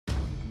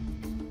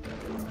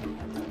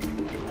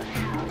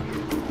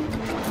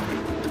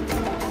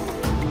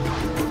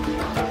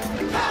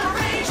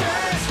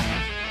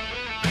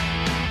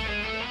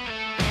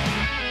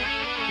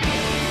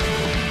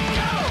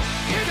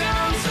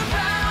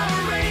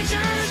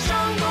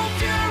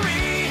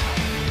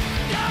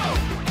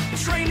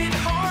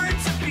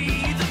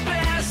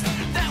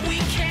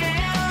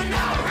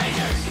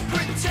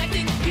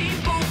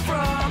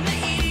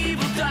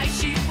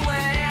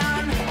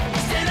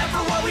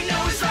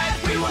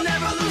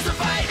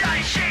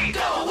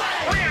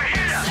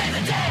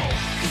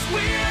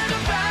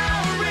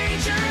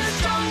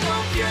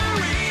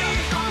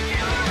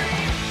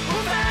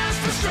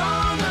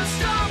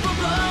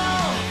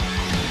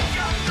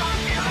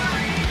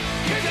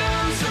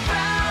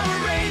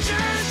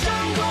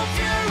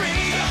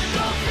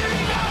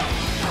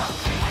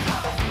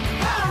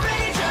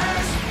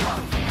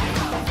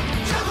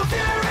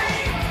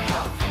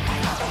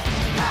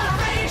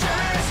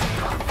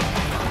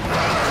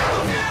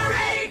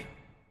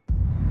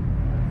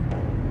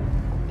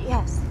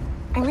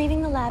I'm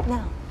leaving the lab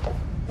now.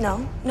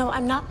 No,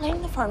 I'm not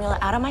letting the formula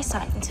out of my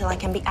sight until I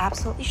can be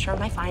absolutely sure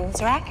my findings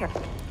are accurate.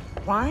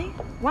 Why?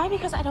 Why?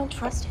 Because I don't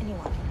trust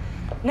anyone.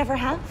 Never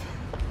have,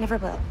 never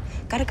will.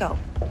 Gotta go.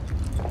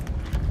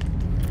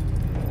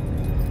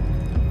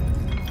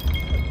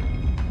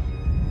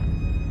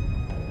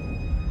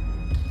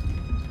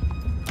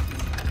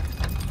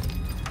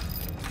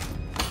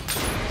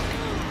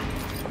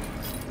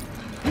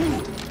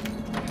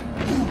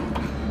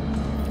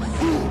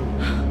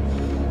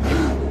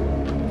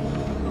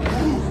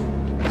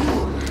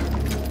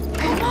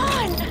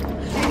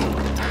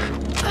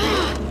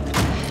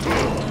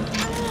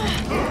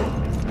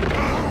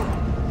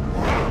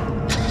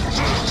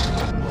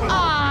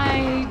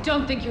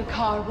 Your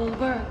car will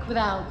work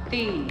without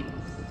these.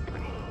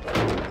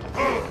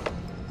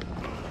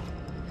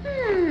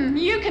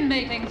 You can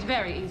make things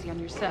very easy on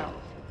yourself.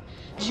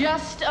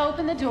 Just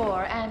open the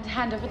door and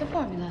hand over the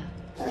formula.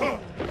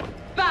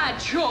 Bad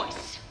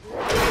choice.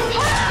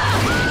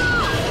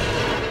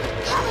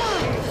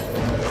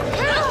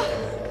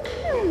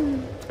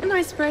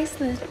 Nice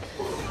bracelet.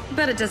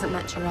 But it doesn't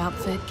match your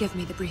outfit. Give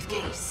me the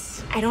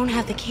briefcase. I don't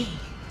have the key.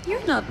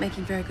 You're not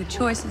making very good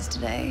choices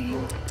today.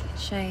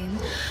 Shame.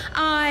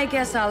 I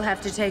guess I'll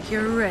have to take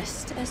your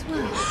wrist as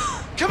well.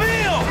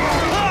 Camille!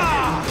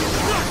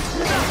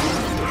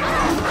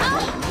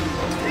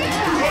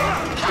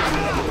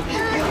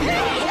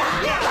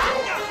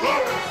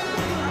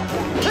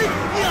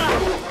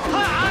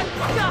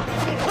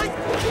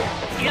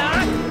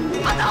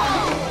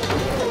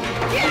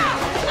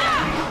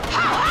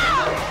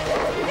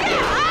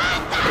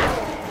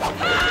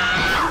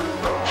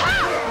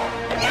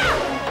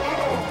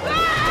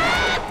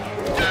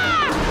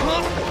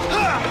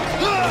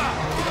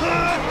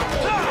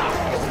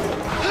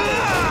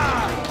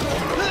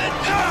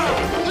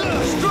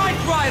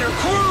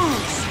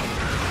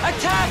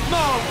 Attack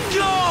mode,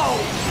 go!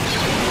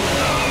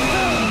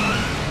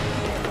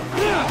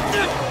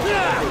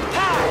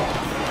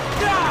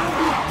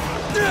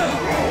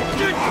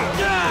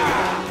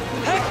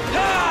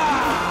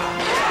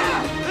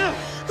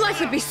 Life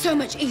would be so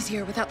much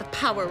easier without the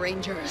Power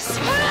Rangers.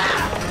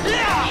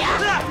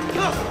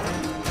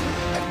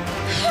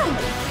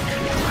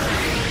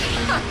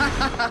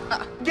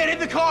 Get in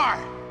the car!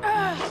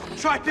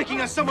 Try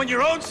picking on someone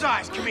your own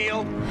size,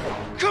 Camille.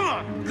 Come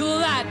on!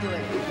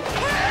 Gladly.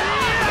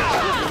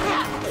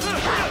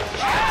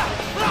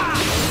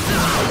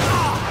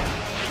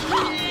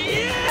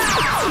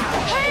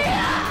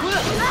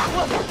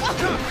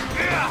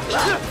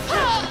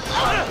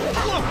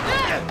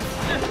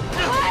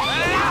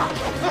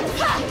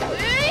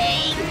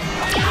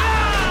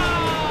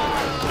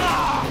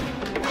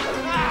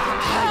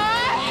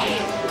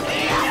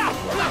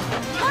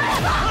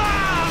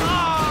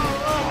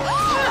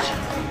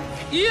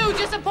 You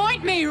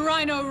disappoint me,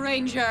 Rhino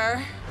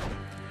Ranger.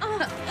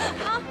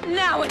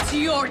 Now it's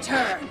your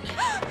turn.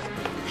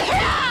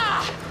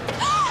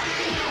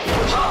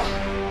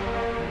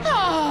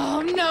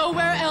 Oh,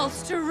 nowhere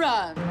else to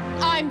run.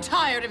 I'm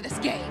tired of this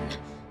game.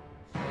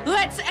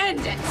 Let's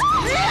end it.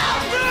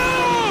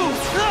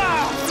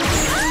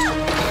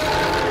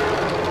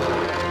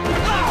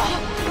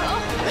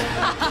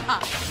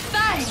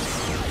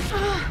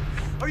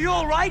 Thanks. Are you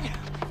all right?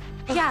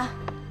 Yeah,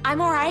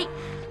 I'm all right.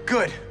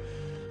 Good.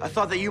 I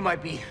thought that you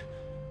might be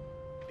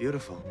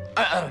beautiful.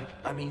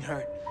 I mean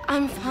hurt.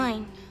 I'm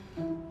fine.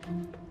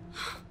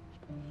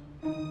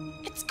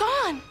 It's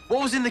gone.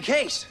 What was in the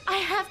case? I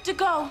have to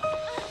go.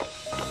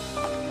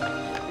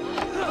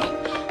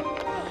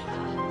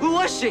 Who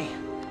was she?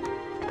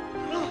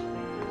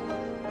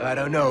 I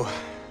don't know,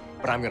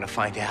 but I'm gonna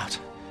find out.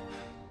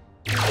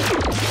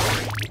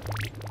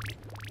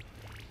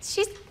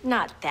 She's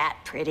not that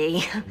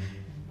pretty.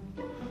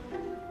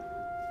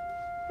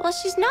 Well,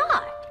 she's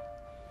not.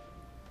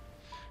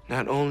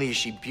 Not only is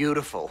she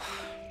beautiful,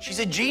 she's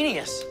a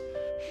genius.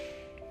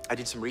 I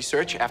did some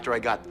research after I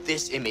got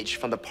this image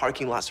from the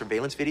parking lot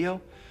surveillance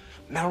video.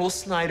 Maryl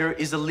Snyder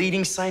is a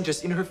leading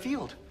scientist in her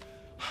field.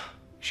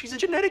 She's a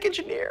genetic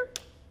engineer.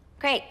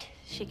 Great.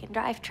 She can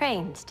drive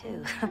trains,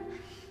 too.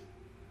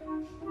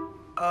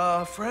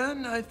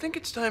 Fran, I think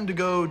it's time to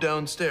go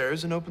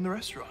downstairs and open the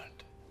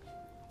restaurant.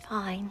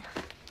 Fine.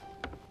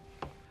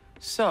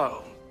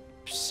 So,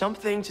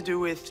 something to do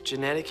with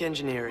genetic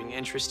engineering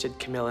interested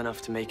Camille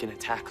enough to make an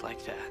attack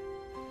like that.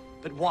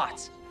 But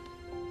what?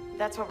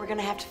 That's what we're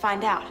gonna have to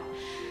find out.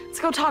 Let's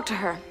go talk to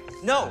her.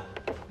 No.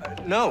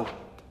 No.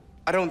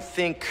 I don't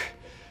think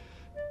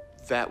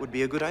that would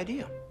be a good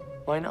idea.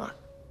 Why not?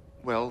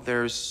 Well,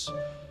 there's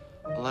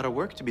a lot of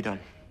work to be done.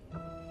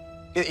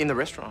 In the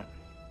restaurant.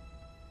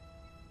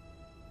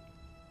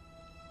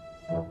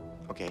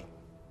 Okay,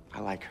 I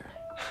like her.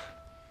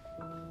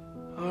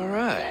 All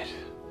right.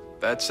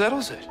 That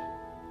settles it.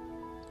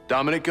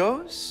 Dominic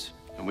goes,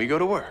 and we go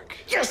to work.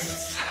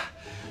 Yes!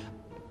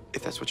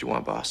 If that's what you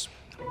want, boss.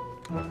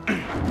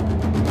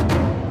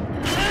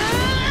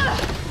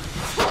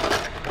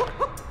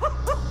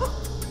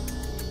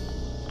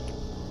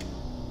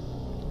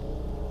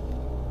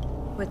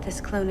 With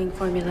this cloning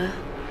formula,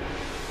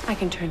 I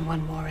can turn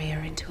one warrior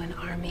into an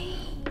army.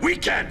 We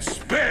can't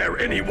spare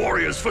any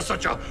warriors for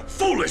such a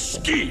foolish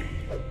scheme!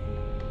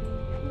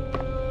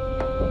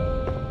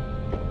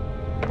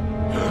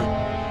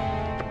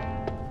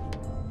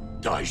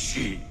 Dai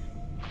Shi.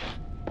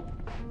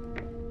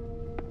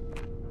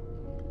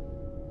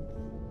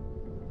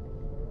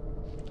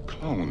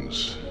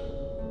 Clones.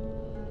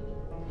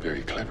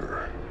 Very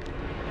clever.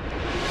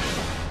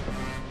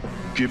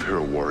 Give her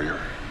a warrior.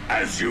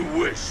 As you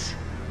wish.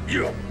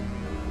 You.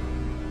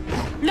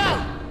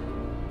 No!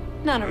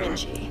 Not a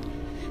Rinchi.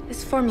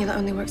 This formula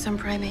only works on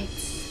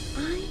primates.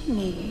 I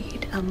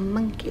need a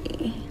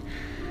monkey.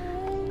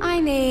 I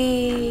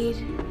need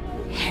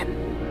him.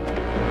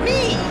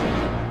 Me!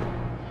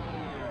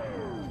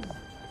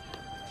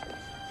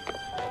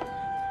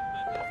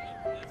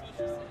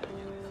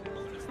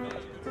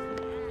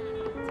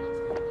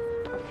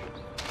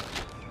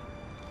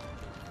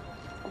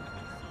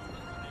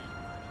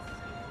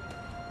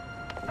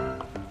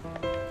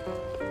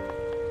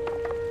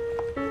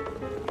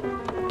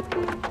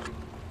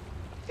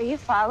 Are you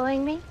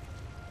following me?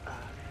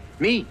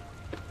 Me?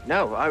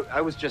 No, I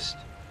was just...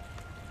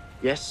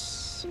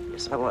 Yes,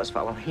 I was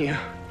following you.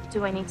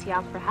 Do I need to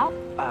yell for help?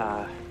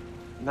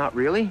 Not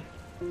really.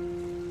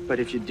 But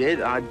if you did,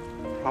 I'd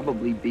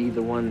probably be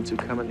the one to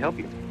come and help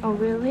you. Oh,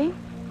 really?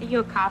 Are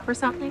you a cop or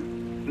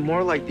something?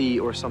 More like the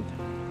or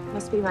something.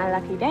 Must be my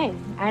lucky day.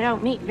 I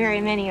don't meet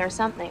very many or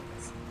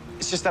somethings.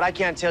 It's just that I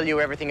can't tell you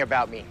everything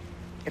about me.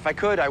 If I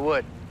could, I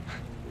would.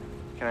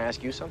 Can I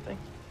ask you something?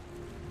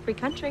 Free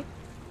country.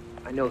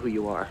 I know who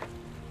you are.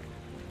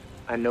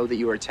 I know that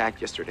you were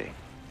attacked yesterday.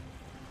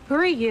 Who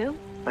are you?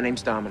 My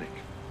name's Dominic.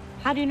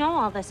 How do you know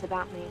all this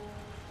about me?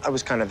 I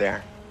was kind of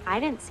there.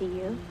 I didn't see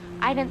you.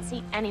 I didn't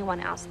see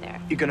anyone else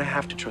there. You're gonna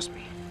have to trust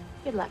me.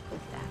 Good luck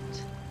with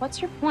that.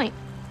 What's your point?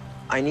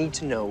 I need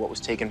to know what was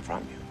taken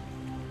from you.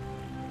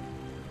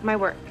 My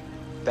work.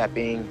 That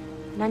being...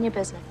 None your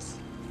business.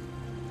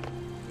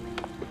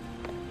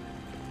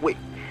 Wait.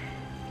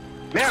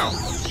 Maryl!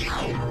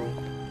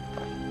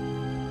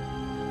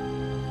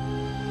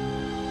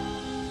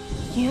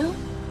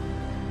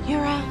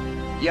 You're a...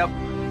 Yep,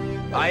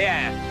 I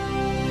am.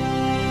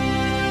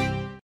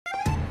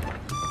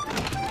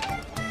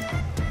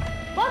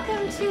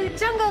 Welcome to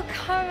Jungle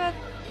Karma.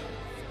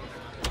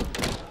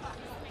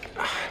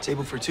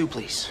 Table for two,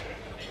 please.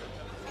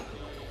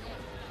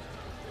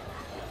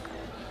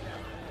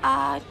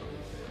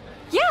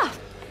 Yeah.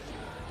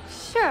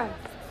 Sure.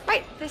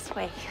 Right this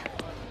way.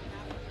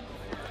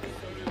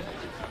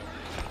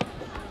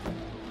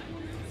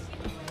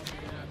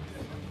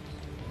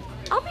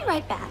 I'll be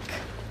right back.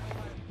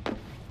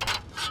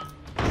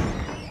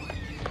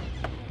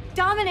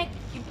 Dominic,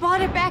 you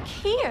brought it back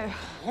here.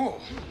 We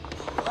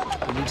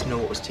need to know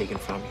what was taken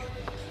from you.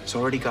 It's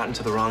already gotten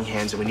to the wrong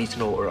hands, and we need to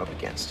know what we're up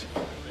against.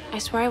 I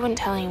swear I wouldn't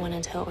tell anyone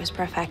until it was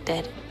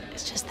perfected.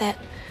 It's just that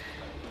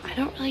I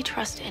don't really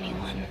trust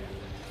anyone.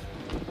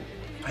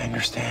 I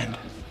understand.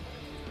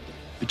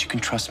 But you can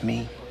trust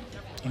me.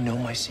 You know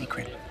my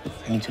secret.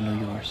 I need to know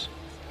yours.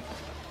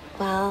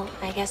 Well,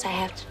 I guess I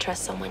have to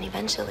trust someone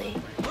eventually.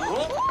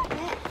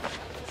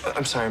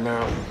 I'm sorry,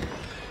 Maryl.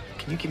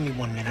 Can you give me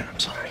 1 minute? I'm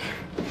sorry.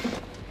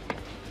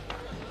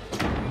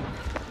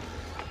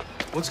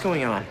 What's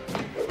going on?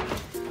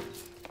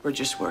 We're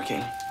just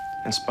working.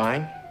 And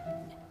spying?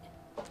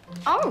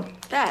 Oh,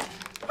 that.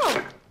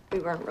 Oh, we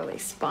weren't really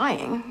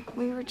spying.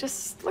 We were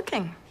just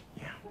looking.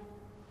 Yeah.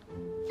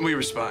 We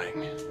were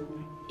spying.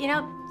 You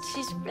know,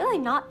 she's really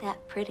not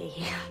that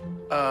pretty.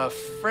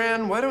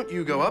 Fran, why don't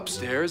you go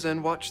upstairs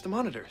and watch the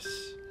monitors?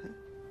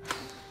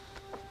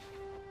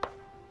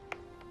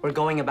 We're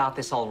going about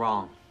this all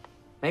wrong.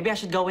 Maybe I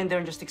should go in there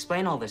and just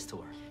explain all this to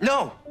her.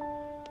 No!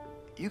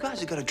 You guys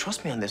have got to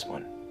trust me on this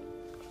one.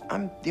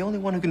 I'm the only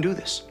one who can do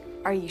this.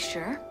 Are you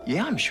sure?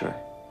 Yeah, I'm sure.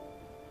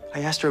 I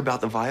asked her about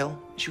the vial.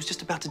 She was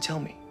just about to tell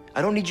me.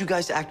 I don't need you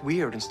guys to act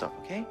weird and stuff,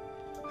 okay?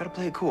 Gotta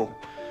play it cool.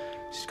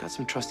 She's got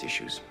some trust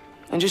issues.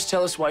 And just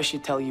tell us why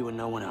she'd tell you and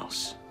no one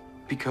else.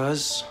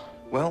 Because,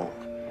 well,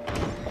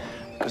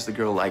 because the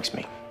girl likes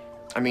me.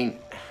 I mean,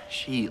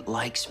 she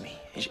likes me.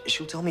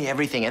 She'll tell me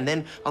everything, and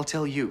then I'll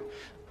tell you.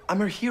 I'm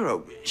her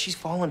hero. She's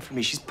fallen for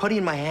me. She's putty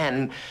in my hand,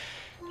 and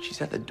she's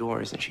at the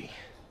door, isn't she?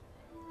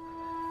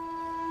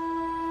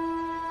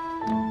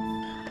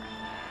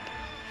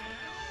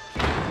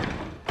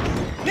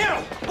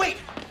 Meryl! Wait!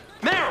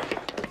 Meryl!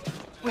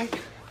 Wait.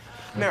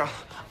 Meryl,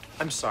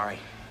 I'm sorry.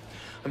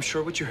 I'm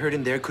sure what you heard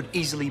in there could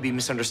easily be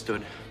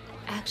misunderstood.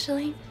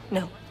 Actually,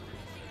 no.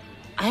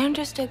 I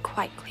understood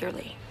quite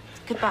clearly.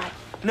 Goodbye.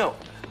 No,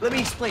 let me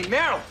explain.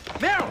 Meryl!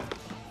 Meryl!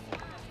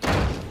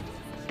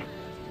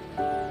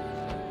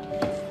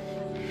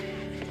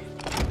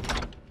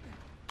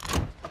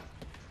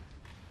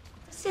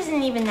 This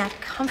isn't even that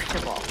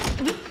comfortable.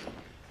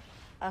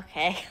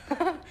 Okay.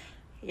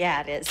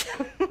 Yeah, it is.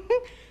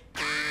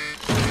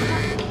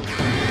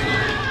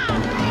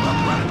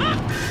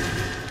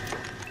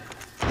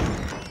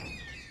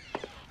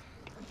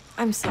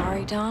 I'm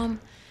sorry, Dom.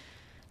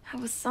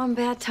 That was some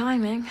bad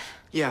timing.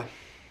 Yeah.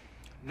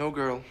 No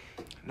girl,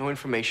 no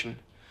information.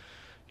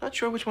 Not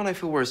sure which one I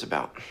feel worse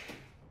about.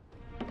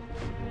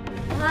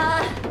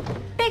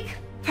 Big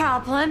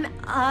problem.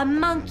 A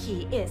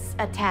monkey is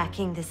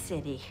attacking the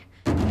city.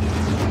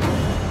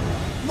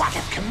 What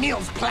if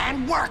Camille's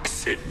plan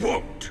works? It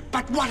won't.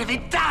 But what if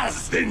it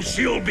does? Then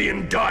she'll be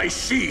in Dai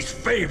Shi's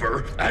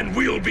favor, and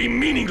we'll be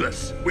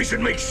meaningless. We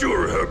should make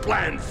sure her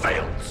plan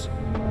fails.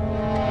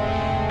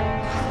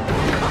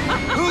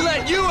 Who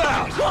let you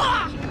out?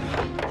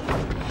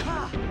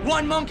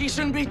 One monkey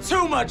shouldn't be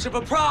too much of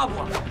a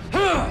problem.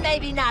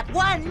 Maybe not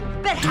one,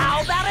 but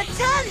how about a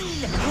ton?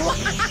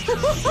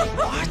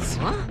 What?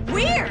 Huh?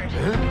 Weird.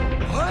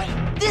 What?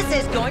 This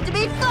is going to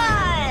be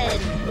fun.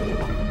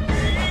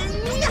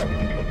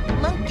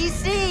 Monkey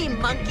see,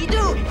 monkey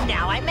do.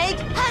 Now I make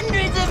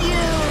hundreds of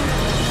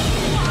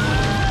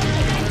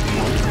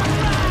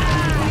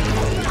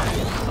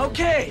you.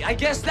 Okay, I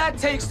guess that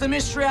takes the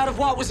mystery out of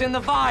what was in the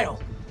vial.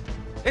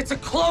 It's a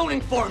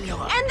cloning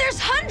formula. And there's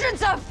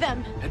hundreds of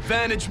them!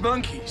 Advantage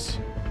monkeys.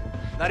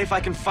 Not if I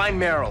can find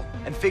Maryl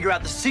and figure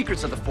out the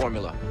secrets of the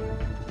formula.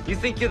 You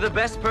think you're the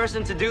best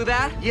person to do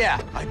that? Yeah,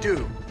 I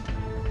do.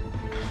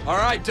 All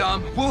right,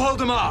 Dom, we'll hold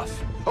them off.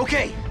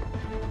 Okay.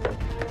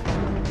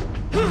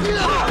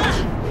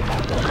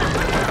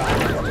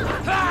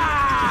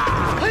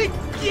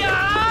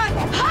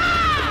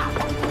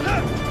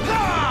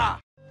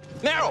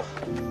 Maryl!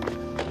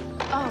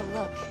 Oh,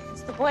 look.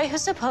 It's the boy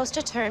who's supposed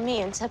to turn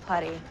me into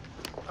putty.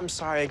 I'm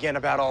sorry again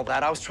about all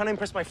that. I was trying to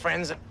impress my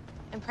friends.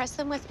 Impress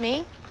them with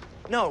me?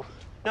 No.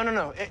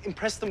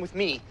 Impress them with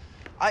me.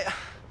 I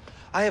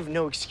have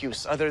no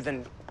excuse other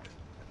than...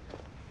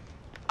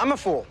 I'm a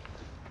fool.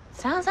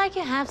 Sounds like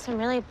you have some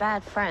really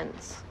bad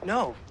friends.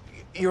 No,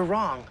 you're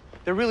wrong.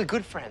 They're really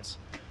good friends.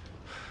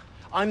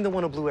 I'm the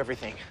one who blew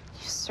everything.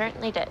 You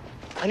certainly did.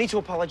 I need to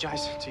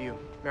apologize to you,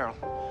 Maryl.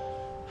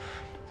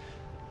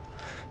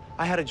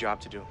 I had a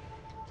job to do,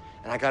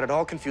 and I got it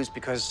all confused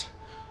because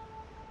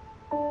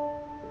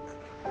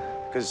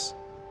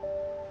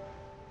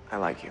I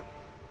like you.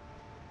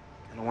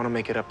 And I want to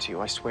make it up to you,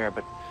 I swear,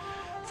 but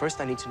first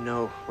I need to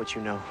know what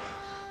you know.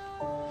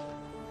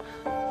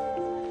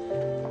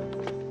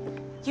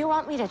 You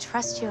want me to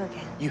trust you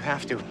again? You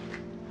have to.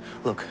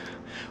 Look,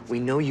 we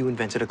know you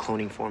invented a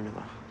cloning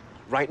formula.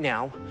 Right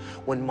now,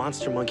 one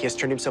monster monkey has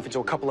turned himself into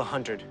a couple of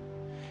hundred.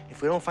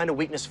 If we don't find a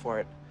weakness for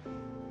it,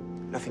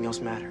 nothing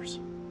else matters.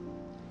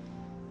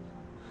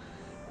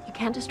 You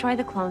can't destroy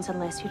the clones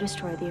unless you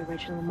destroy the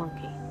original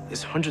monkey.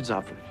 There's hundreds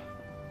of them.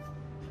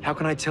 How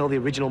can I tell the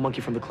original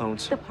monkey from the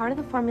clones? The part of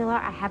the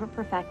formula I haven't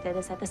perfected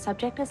is that the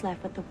subject is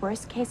left with the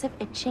worst case of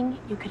itching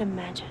you could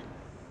imagine.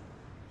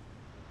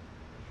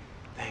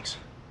 Thanks.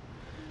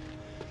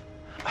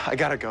 I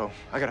gotta go.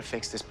 I gotta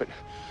fix this, but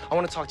I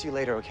want to talk to you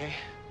later, okay?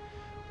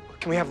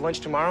 Can we have lunch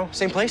tomorrow?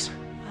 Same place?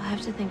 I'll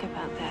have to think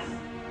about that.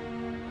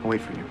 I'll wait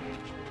for you.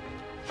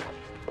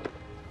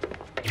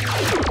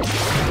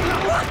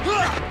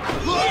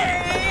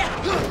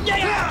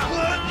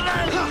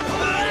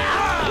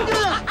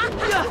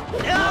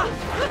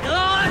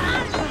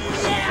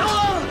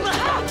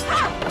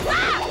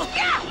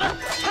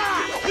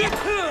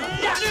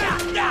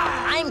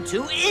 I'm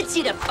too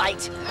itchy to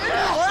fight.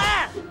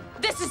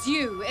 This is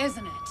you,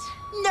 isn't it?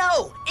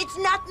 No, it's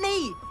not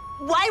me.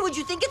 Why would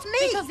you think it's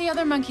me? Because the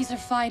other monkeys are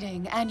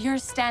fighting, and you're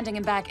standing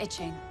in back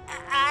itching.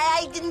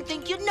 I didn't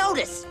think you'd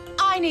notice.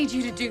 I need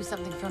you to do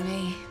something for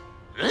me.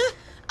 Huh?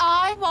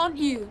 I want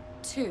you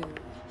to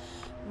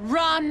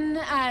run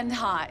and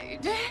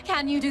hide.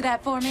 Can you do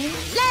that for me?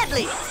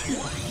 Gladly!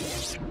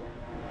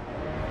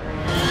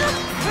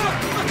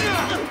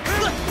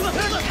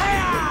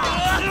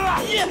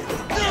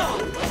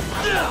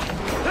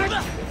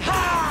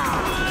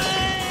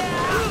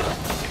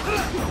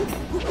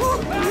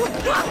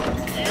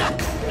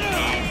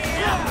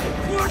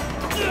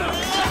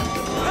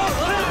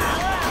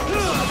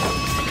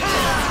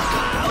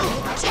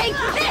 Take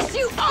this,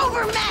 you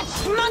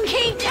overmatched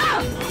monkey!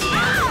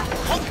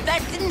 Hope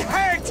that didn't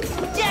hurt!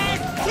 Yes,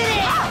 hit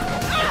it!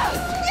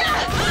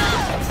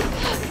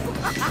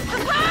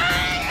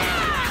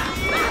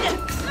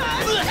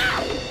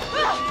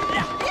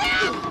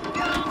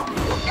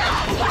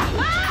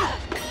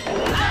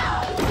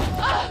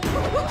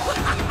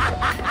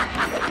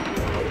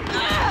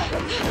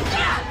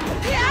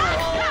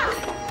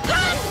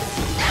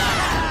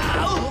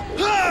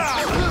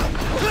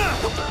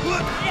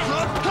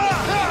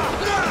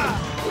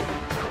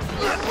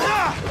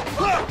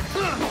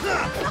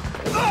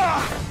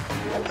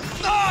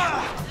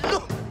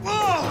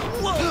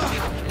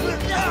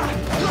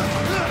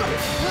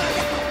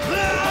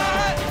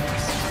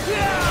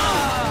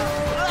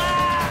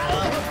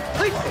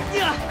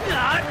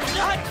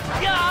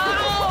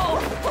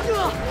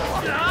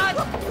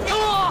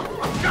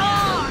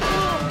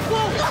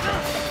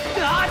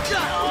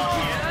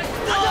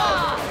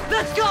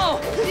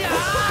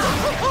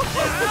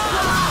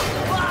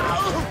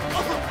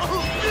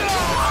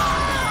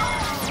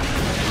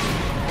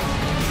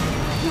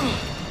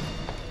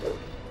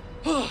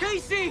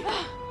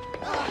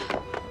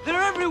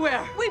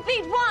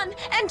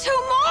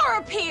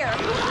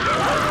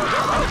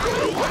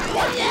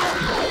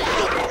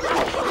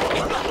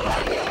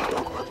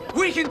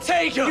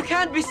 take him! You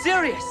can't be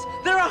serious!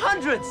 There are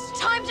hundreds!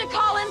 Time to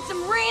call in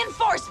some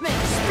reinforcements!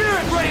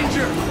 Spirit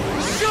Ranger!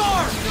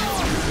 Shark!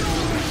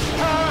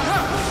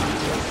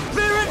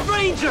 Spirit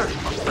Ranger!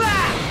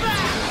 Back!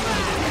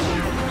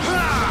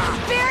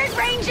 Spirit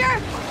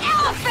Ranger,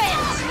 elephant!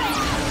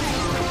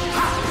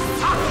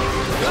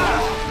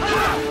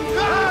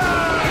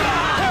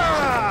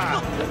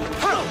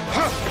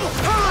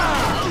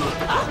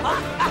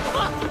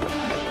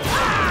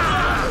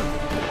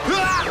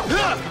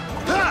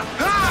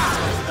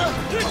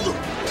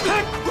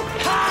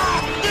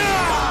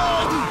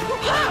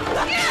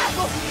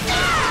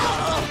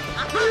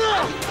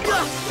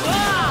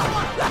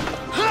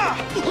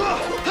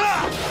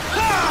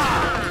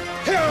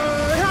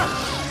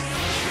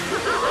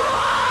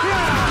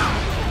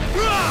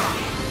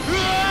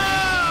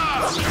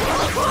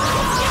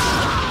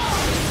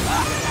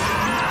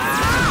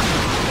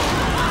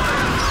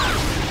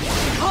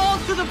 Call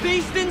to the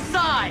beast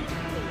inside!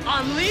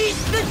 Unleash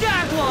the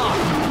jaguar!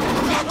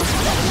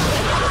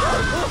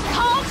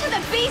 Call to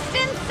the beast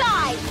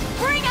inside!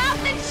 Bring out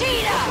the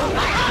cheetah!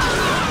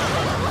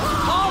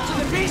 Call to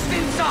the beast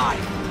inside!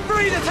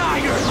 Free the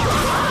tiger!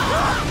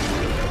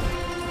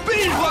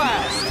 Beam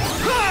blast!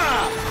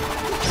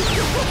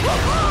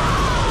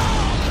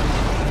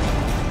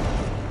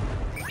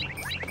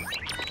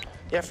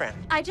 Yeah, friend.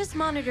 I just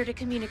monitored a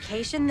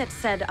communication that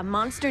said a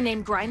monster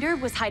named Grinder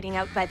was hiding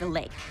out by the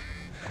lake.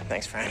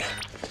 Thanks, friend.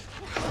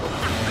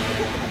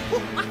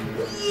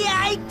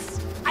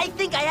 Yikes! I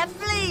think I have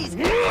fleas!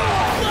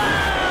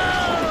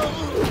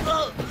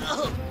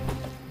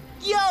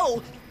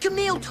 Yo!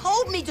 Camille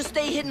told me to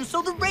stay hidden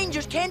so the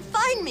Rangers can't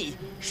find me!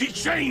 She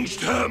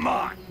changed her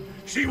mind.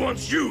 She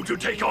wants you to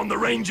take on the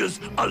Rangers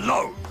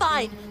alone.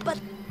 Fine, but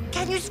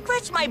can you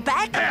scratch my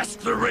back? Ask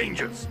the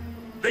Rangers.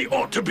 They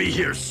ought to be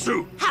here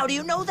soon. How do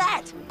you know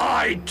that?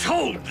 I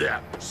told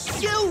them.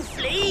 You,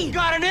 Flea!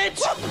 Got an itch?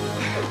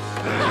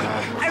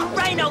 A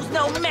rhino's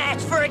no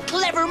match for a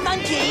clever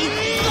monkey!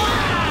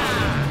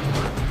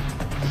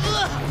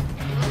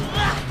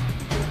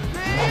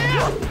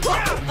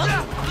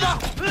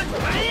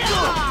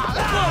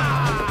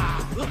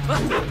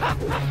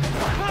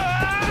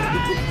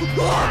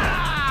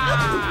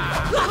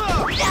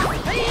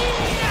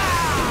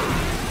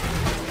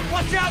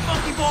 Watch out,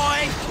 monkey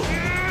boy!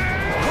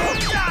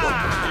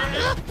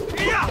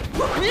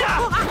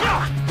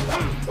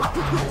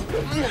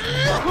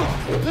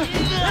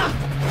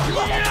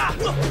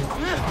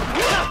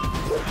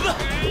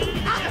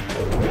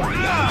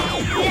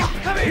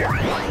 Come here!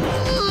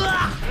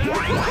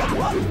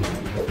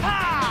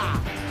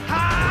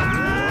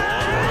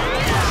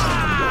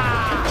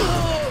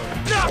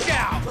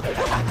 Knockout!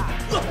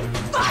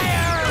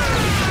 Fire!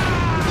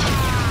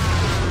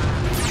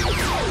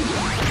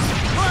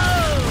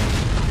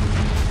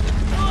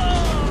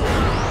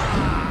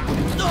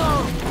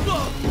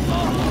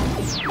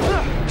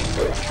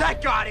 That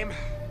got him!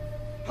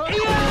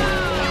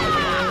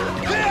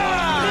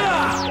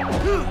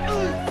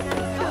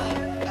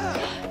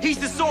 He's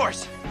the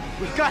source.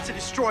 We've got to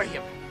destroy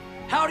him.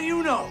 How do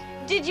you know?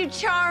 Did you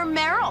charm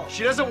Maryl?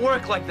 She doesn't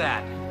work like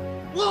that.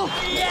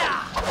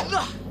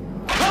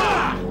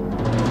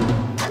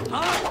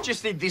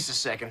 Just need this a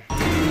second.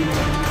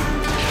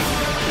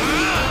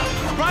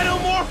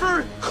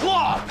 Rhinomorpher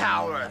claw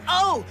power!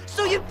 Oh,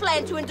 so you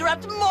plan to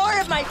interrupt more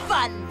of my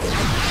fun?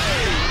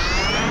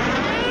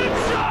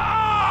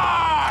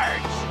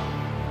 Charge!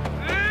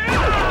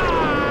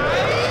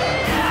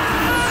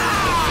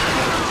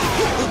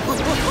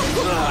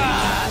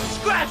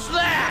 Scratch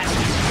that!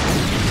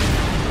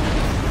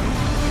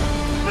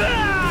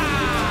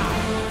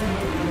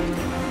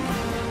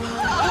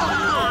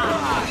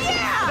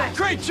 Yeah!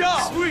 Great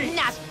job! Sweet!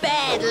 Not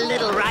bad,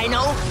 little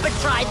rhino, but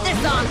try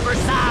this on for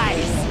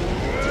size.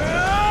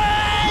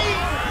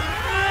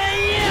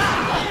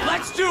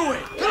 Let's do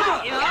it!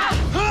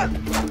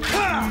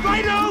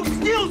 Rhino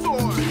Steel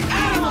Zord!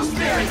 Animal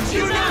spirits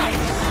unite!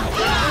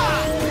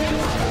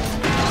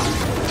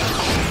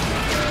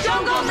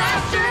 Jungle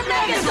Master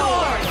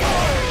Megazord!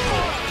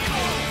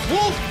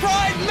 Wolf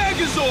Pride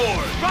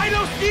Megazord!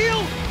 Rhino Steel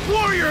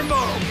Warrior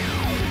Mode!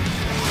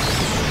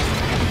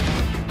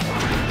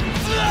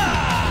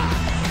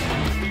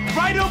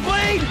 Rhino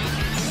Blade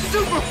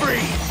Super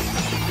Freeze!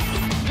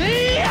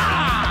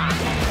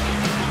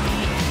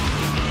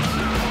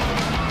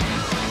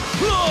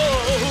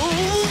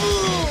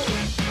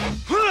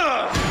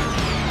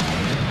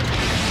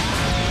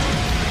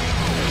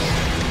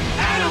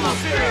 Animal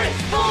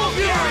Spirits Full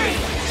Fury!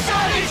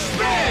 Sonic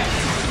Spin!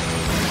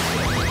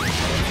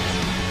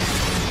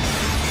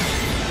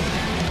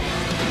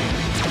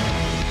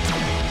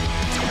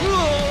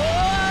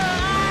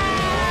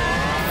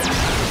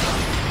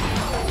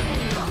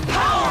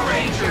 Power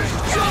Rangers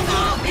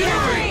Jungle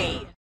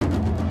Fury!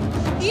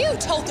 You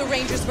told the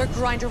Rangers where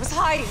Grinder was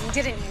hiding,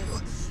 didn't you?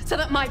 So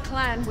that my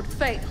plan would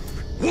fail.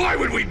 Why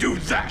would we do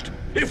that?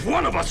 If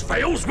one of us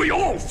fails, we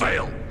all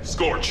fail.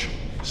 Scorch,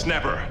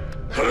 Snapper.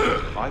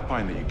 If I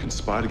find that you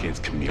conspired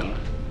against Camille,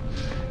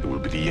 it will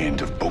be the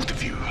end of both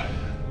of you.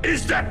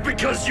 Is that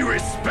because you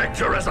respect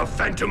her as a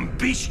phantom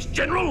beast,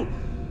 General?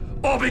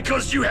 Or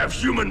because you have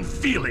human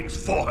feelings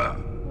for her?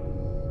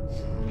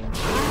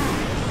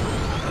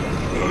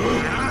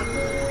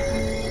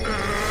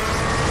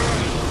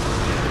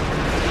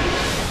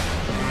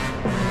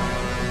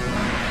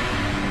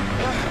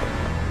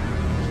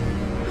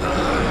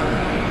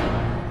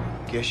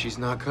 Guess she's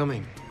not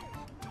coming.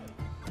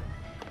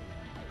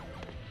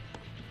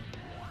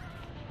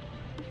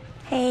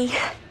 Hey.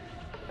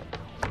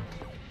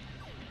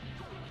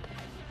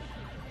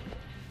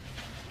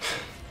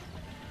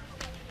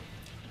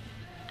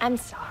 I'm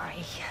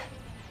sorry.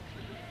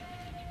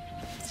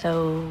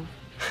 So,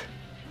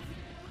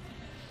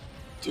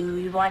 do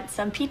you want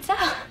some pizza?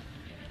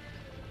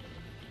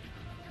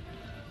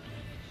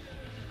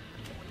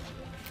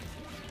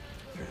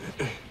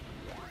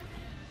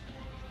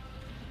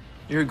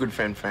 You're a good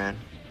friend, Fran.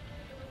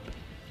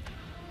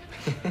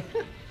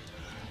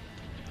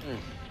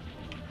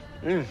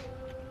 It's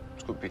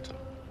good pizza.